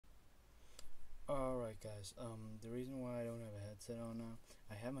Alright guys, the reason why I don't have a headset on now,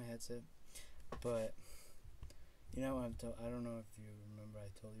 I have my headset, but, I don't know if you remember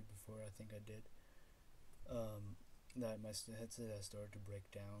I told you before, I think I did, that my headset has started to break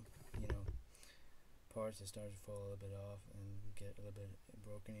down, parts have started to fall a little bit off and get a little bit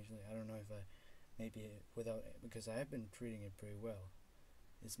broken easily. I don't know if because I have been treating it pretty well.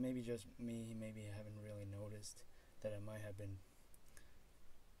 It's maybe just me, maybe I haven't really noticed that I might have been.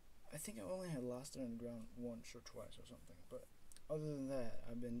 I think I only had lost it on the ground once or twice or something, but other than that,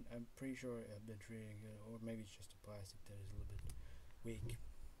 I'm pretty sure I've been treating it, or maybe it's just the plastic that is a little bit weak.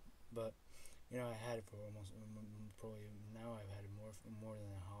 But I had it for almost probably now I've had it more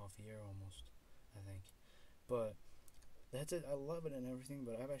than a half year almost, I think. But that's it. I love it and everything,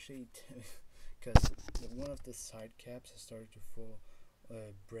 but I've actually because one of the side caps has started to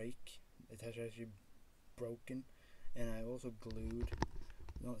break. It has actually broken, and I also glued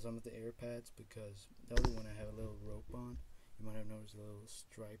some of the air pads because the other one I have a little rope on. You might have noticed a little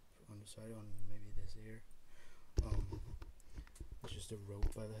stripe on the side on maybe this ear. It's just a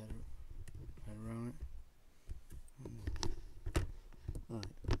rope by the head around it. Alright.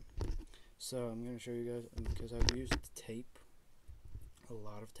 So I'm gonna show you guys because I've used tape, a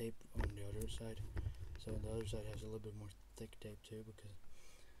lot of tape on the other side. So the other side has a little bit more thick tape too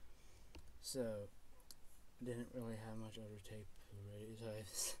so I didn't really have much other tape already. So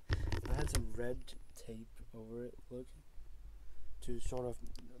I had some red tape over it. Look, to sort of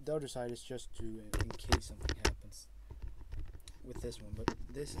the other side is just to in case something happens with this one, but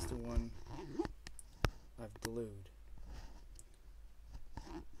this is the one I've glued.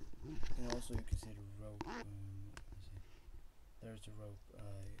 And also you can see the rope. There's the rope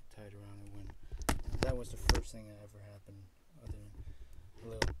I tied around it when that was the first thing that ever happened, other than a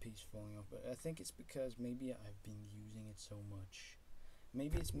little piece falling off. But I think it's because maybe I've been using it so much.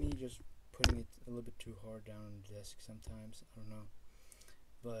 Maybe it's me just putting it a little bit too hard down on the desk sometimes. I don't know.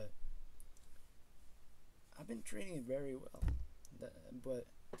 But I've been treating it very well. But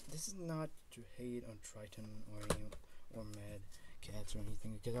this is not to hate on Triton or Mad Cats or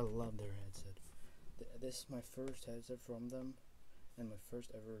anything, because I love their headset. This is my first headset from them, and my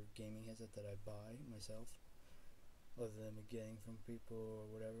first ever gaming headset that I buy myself, other than getting from people or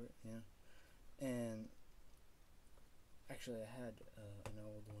whatever, And actually, I had an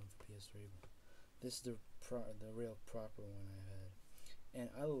old one for PS3, but this is the real proper one I had, and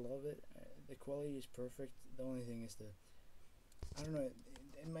I love it. The quality is perfect. The only thing is I don't know.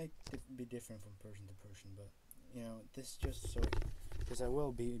 It might be different from person to person, but this just so because I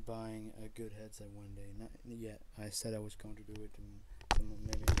will be buying a good headset one day. Not yet. I said I was going to do it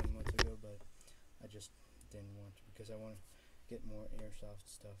maybe 10 months ago, but I just didn't want to because I want to get more airsoft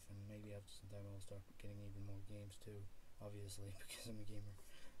stuff, and maybe after some time I'll start getting even more games too. Obviously, because I'm a gamer.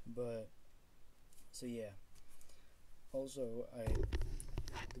 But so yeah. Also,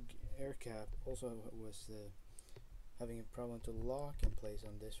 the air cap also was having a problem to lock in place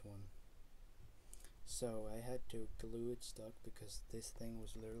on this one. So I had to glue it stuck because this thing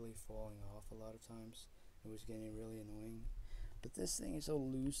was literally falling off a lot of times. It was getting really annoying. But this thing is so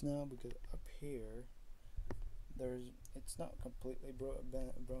loose now because up here, it's not completely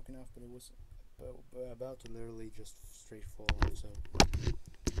broken off, but it was about to literally just straight fall off. So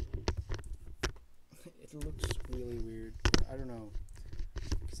it looks really weird. I don't know,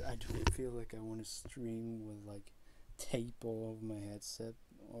 because I don't feel like I want to stream with like tape all over my headset,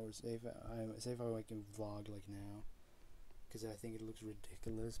 or say if I can vlog like now, because I think it looks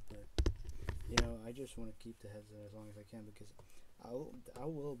ridiculous. But I just want to keep the headset as long as I can, because I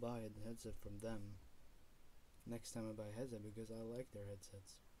will buy a headset from them next time I buy a headset, because I like their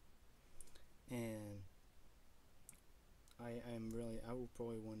headsets. And I will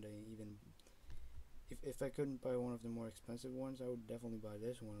probably one day, even if I couldn't buy one of the more expensive ones, I would definitely buy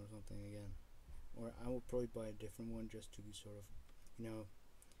this one or something again. Or I will probably buy a different one just to sort of,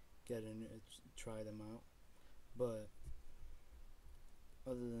 get in, try them out. But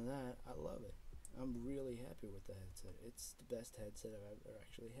other than that, I love it. I'm really happy with the headset. It's the best headset I've ever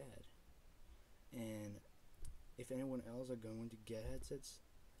actually had. And if anyone else are going to get headsets,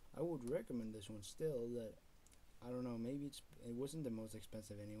 I would recommend this one still. That I don't know, maybe it wasn't the most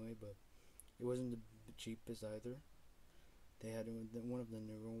expensive anyway, but it wasn't the cheapest either. They had one of the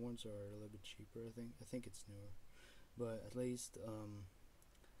newer ones are a little bit cheaper. I think it's newer, but at least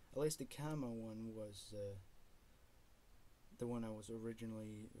the Kama one was the one I was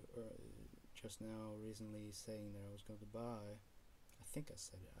originally just now recently saying that I was going to buy. I think I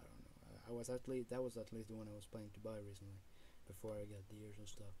said it. I don't know. That was at least the one I was planning to buy recently, before I got the ears and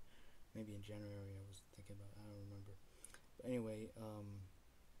stuff. Maybe in January I was thinking about. I don't remember. But anyway,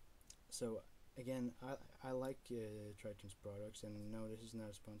 so again, I like Triton's products, and no, this is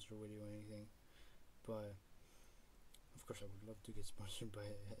not a sponsor video or anything, but of course I would love to get sponsored by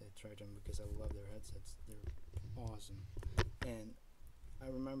Triton because I love their headsets. They're awesome. And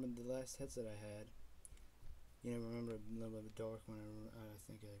I remember the last headset I had, remember a little bit dark one. I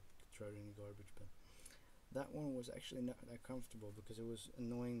think I threw it in the garbage, but that one was actually not that comfortable because it was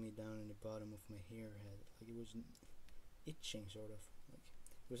annoying me down in the bottom of my hair head. Like, it was itching, sort of. Like,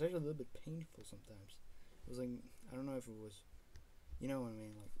 it was actually a little bit painful sometimes. It was like, I don't know if it was, you know what I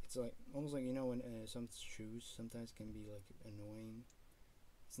mean? Like, it's like almost like, when some shoes sometimes can be like annoying.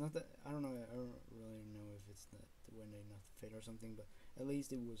 It's not that, I don't know. I don't really know if it's that when they not fit or something, but at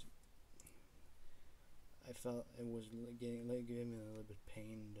least it was. I felt it was giving me a little bit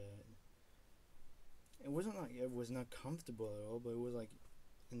pain. It wasn't like it was not comfortable at all, but it was like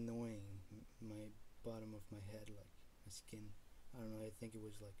annoying my bottom of my head, like my skin. I don't know. I think it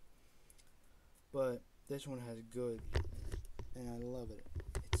was like, but this one has good, and I love it.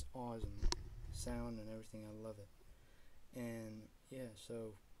 It's awesome, sound and everything. I love it, and yeah.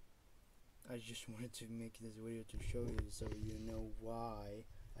 So I just wanted to make this video to show you, so you know why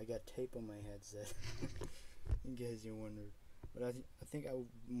I got tape on my headset. In case you wondered. But I think I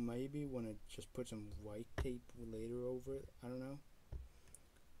maybe want to just put some white tape later over it. I don't know.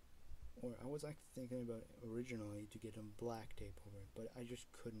 Or I was actually thinking about originally to get some black tape over it, but I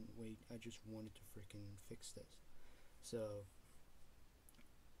just couldn't wait. I just wanted to freaking fix this. So,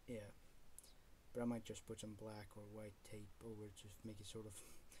 yeah. But I might just put some black or white tape over it, just make it sort of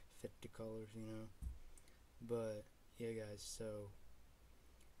fit the colors, But, yeah, guys, so,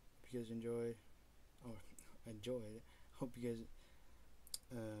 if you guys enjoyed, hope you guys,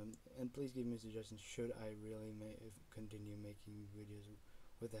 and please give me suggestions. Should I really continue making videos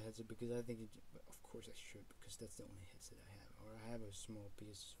with a headset? Because I think of course I should, because that's the only headset I have. Or I have a small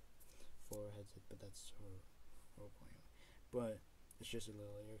PS4 headset, but that's horrible anyway. But it's just a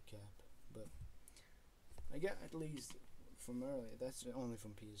little air cap. But I got at least from earlier. That's only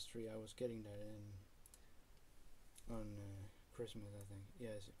from PS3. I was getting that on Christmas, I think.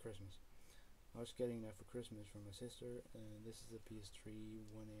 Yes, Christmas. I was getting that for Christmas from my sister, and this is a PS3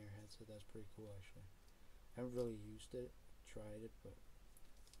 One Air headset. That's pretty cool, actually. I haven't really used it, tried it, but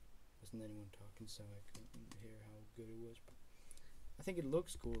wasn't anyone talking, so I couldn't hear how good it was. But I think it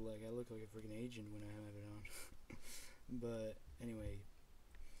looks cool. Like, I look like a freaking agent when I have it on. But anyway,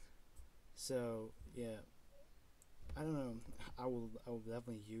 so yeah, I don't know. I will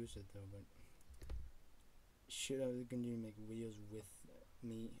definitely use it though. But should I continue to make videos with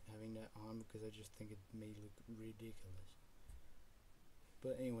me having that on, because I just think it may look ridiculous.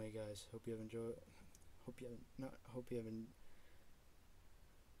 But anyway, guys, hope you have enjoyed. Hope you haven't.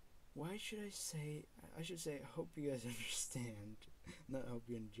 Why should I say? I should say hope you guys understand, not hope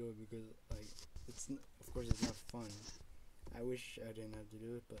you enjoy, because like of course it's not fun. I wish I didn't have to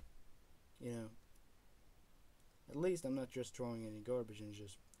do it, but at least I'm not just throwing any garbage and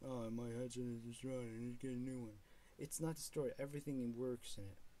just, oh, my headset is destroyed, I need to get a new one. It's not destroyed. Everything works in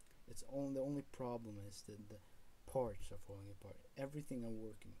it. The only problem is that the parts are falling apart. Everything are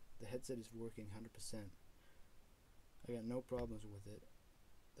working. The headset is working 100%. I got no problems with it.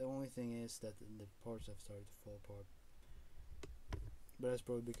 The only thing is that the parts have started to fall apart. But that's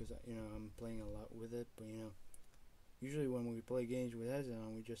probably because I'm playing a lot with it. But usually when we play games with headset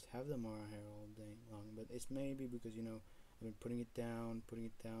on, we just have them on our hair all day long. But it's maybe because I've been putting it down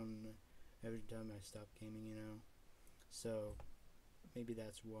every time I stop gaming. So maybe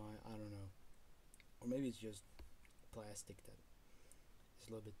that's why, I don't know. Or maybe it's just plastic that is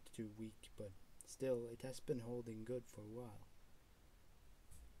a little bit too weak, but still it has been holding good for a while.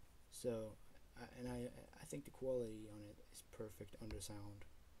 So I think the quality on it is perfect under sound.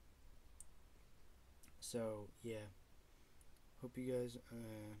 So yeah, hope you guys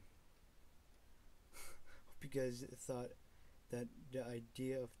thought that the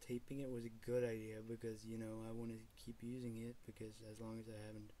idea of taping it was a good idea, because I want to keep using it, because as long as I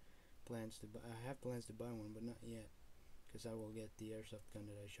have plans to buy one, but not yet, because I will get the airsoft gun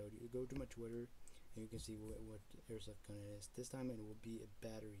that I showed you. Go to my Twitter and you can see what airsoft gun it is. This time it will be a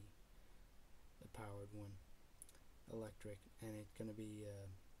battery powered one, electric, and it's gonna be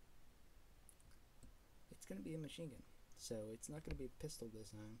a machine gun. So it's not gonna be a pistol this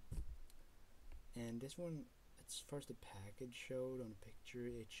time. And this one, as far as the package showed on the picture,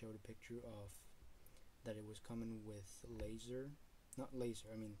 it showed a picture of that it was coming with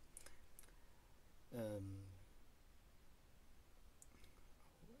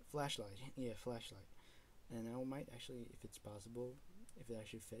flashlight. Yeah, flashlight. And I might actually, if it's possible, if it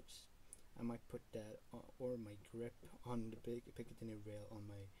actually fits, I might put that or my grip on the Picatinny rail on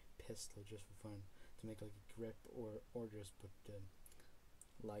my pistol just for fun, to make like a grip, or just put the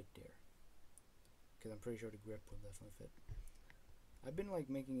light there, because I'm pretty sure the grip will definitely fit. I've been like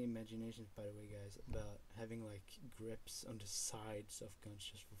making imaginations, by the way, guys, about having like grips on the sides of guns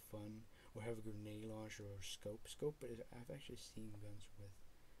just for fun, or have a grenade launcher or scope. I've actually seen guns with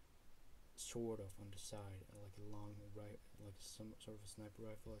sort of on the side, like a long right, like some sort of a sniper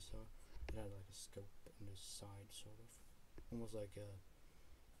rifle I saw. It had like a scope on the side, sort of, almost like a,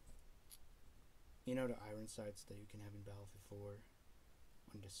 you know, the iron sights that you can have in Battlefield 4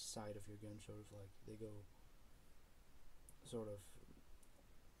 on the side of your gun, sort of like they go sort of,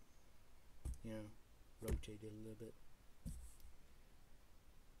 you know, rotated a little bit.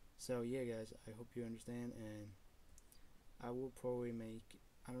 So yeah, guys, I hope you understand, and I will probably make,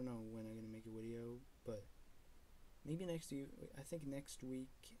 I don't know when I'm gonna make a video, but maybe next week. I think next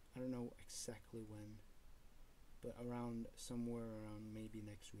week. I don't know exactly when, but around somewhere around maybe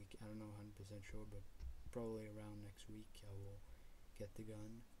next week. I don't know 100% sure, but probably around next week I will get the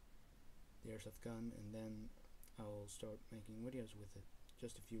gun, the airsoft gun, and then I will start making videos with it.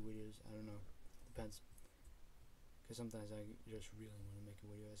 Just a few videos. I don't know. Depends. Because sometimes I just really want to make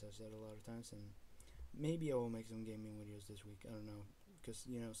a video, as I've said a lot of times, and maybe I will make some gaming videos this week. I don't know, because,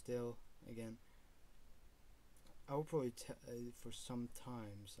 you know, still, again, I will probably for some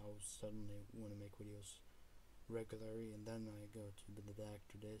times I will suddenly want to make videos regularly, and then I go to the back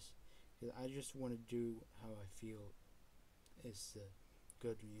to this, because I just want to do how I feel is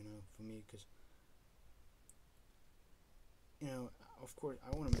good, you know, for me, because, you know, of course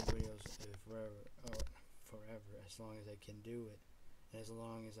I want to make videos forever, as long as I can do it, and as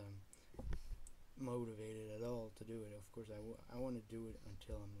long as I'm motivated at all to do it. Of course I want to do it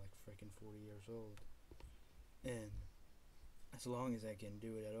until I'm like freaking 40 years old, and as long as I can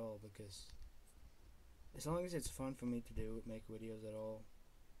do it at all, because as long as it's fun for me to do it, make videos at all,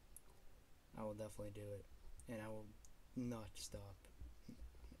 I will definitely do it, and I will not stop,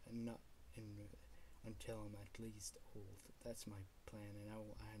 not until I'm at least old. That's my plan, and I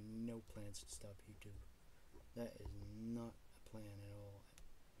have no plans to stop YouTube. That is not a plan at all.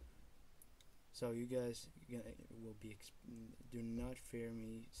 So you guys will be do not fear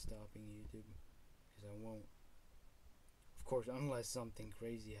me stopping YouTube, because I won't. Of course, unless something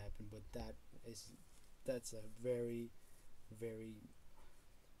crazy happened, but that's a very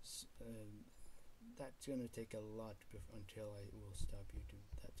that's gonna take a lot until I will stop YouTube.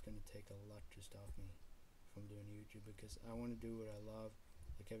 That's gonna take a lot to stop me from doing YouTube, because I want to do what I love,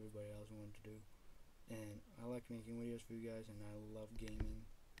 like everybody else wanted to do, and I like making videos for you guys, and I love gaming.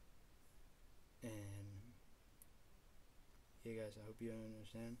 And yeah, guys, I hope you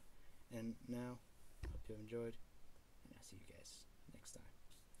understand. And now, I hope you have enjoyed, and I'll see you guys next time.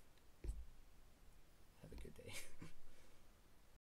 Have a good day.